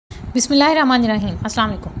Bismillahirrahmanirrahim.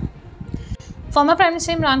 Assalamu alaikum. Former Prime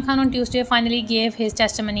Minister Imran Khan on Tuesday finally gave his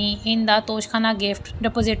testimony in the Toshkhana gift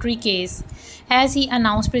depository case as he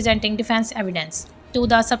announced presenting defense evidence, to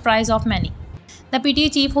the surprise of many. The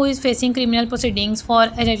PTI chief, who is facing criminal proceedings for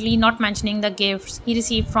allegedly not mentioning the gifts he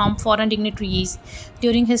received from foreign dignitaries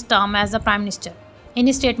during his term as the Prime Minister, in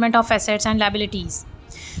his statement of assets and liabilities,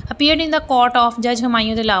 appeared in the court of Judge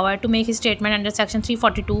Humayun Dilawar to make his statement under Section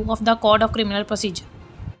 342 of the Code of Criminal Procedure.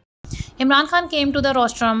 Imran Khan came to the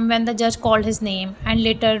rostrum when the judge called his name and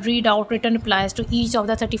later read out written replies to each of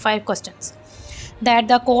the 35 questions that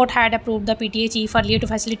the court had approved the PTI chief earlier to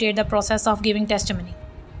facilitate the process of giving testimony.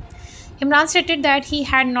 Imran stated that he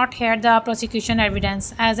had not heard the prosecution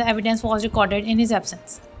evidence as the evidence was recorded in his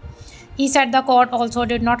absence. He said the court also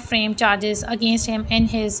did not frame charges against him in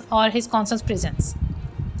his or his counsel's presence.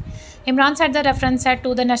 Imran said the reference set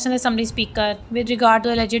to the National Assembly Speaker with regard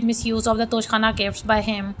to alleged misuse of the Toshkhana gifts by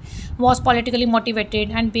him was politically motivated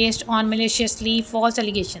and based on maliciously false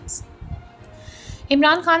allegations.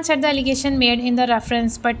 Imran Khan said the allegation made in the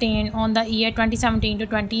reference pertained on the year 2017 to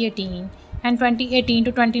 2018 and 2018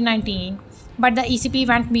 to 2019, but the ECP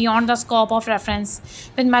went beyond the scope of reference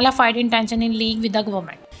with malafide intention in league with the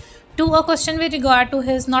government. To a question with regard to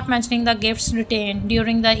his not mentioning the gifts retained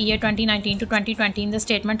during the year 2019 to 2020 in the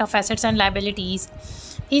statement of assets and liabilities,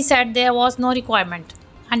 he said there was no requirement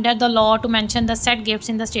under the law to mention the said gifts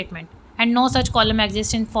in the statement, and no such column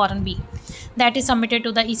exists in Foreign B that is submitted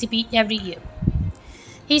to the ECP every year.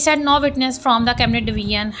 He said no witness from the Cabinet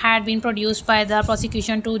Division had been produced by the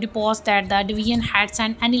prosecution to depose that the division had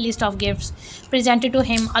sent any list of gifts presented to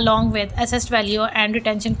him along with assessed value and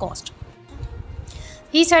retention cost.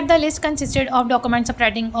 He said the list consisted of documents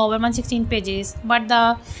spreading over 116 pages, but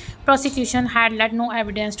the prosecution had led no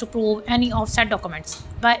evidence to prove any of said documents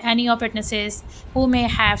by any of witnesses who may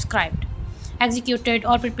have scribed, executed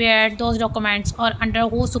or prepared those documents or under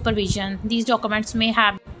whose supervision these documents may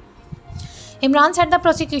have. Imran said the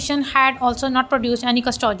prosecution had also not produced any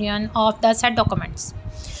custodian of the said documents.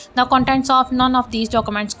 The contents of none of these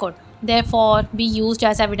documents could, therefore, be used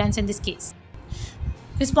as evidence in this case.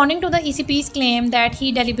 Responding to the ECP's claim that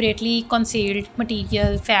he deliberately concealed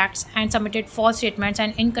material facts and submitted false statements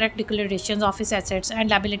and incorrect declarations of his assets and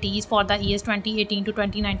liabilities for the years 2018 to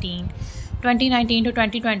 2019, 2019 to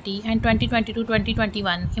 2020, and 2020 to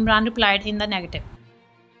 2021, Imran replied in the negative.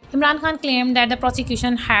 Imran Khan claimed that the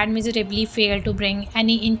prosecution had miserably failed to bring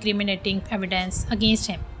any incriminating evidence against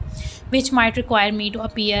him, which might require me to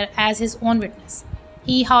appear as his own witness.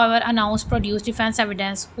 He, however, announced produced defense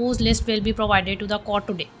evidence whose list will be provided to the court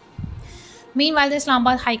today. Meanwhile, the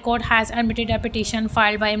Islamabad High Court has admitted a petition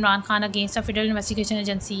filed by Imran Khan against a Federal Investigation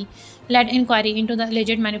Agency-led inquiry into the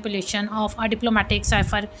alleged manipulation of a diplomatic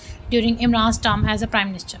cipher during Imran's term as a Prime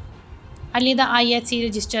Minister. Earlier, the IHC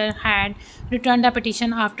register had returned the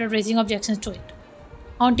petition after raising objections to it.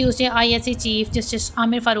 On Tuesday, IHC Chief Justice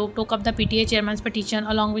Amir Farooq took up the PTI chairman's petition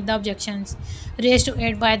along with the objections raised to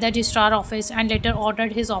it by the Registrar Office and later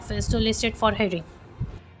ordered his office to list it for hearing.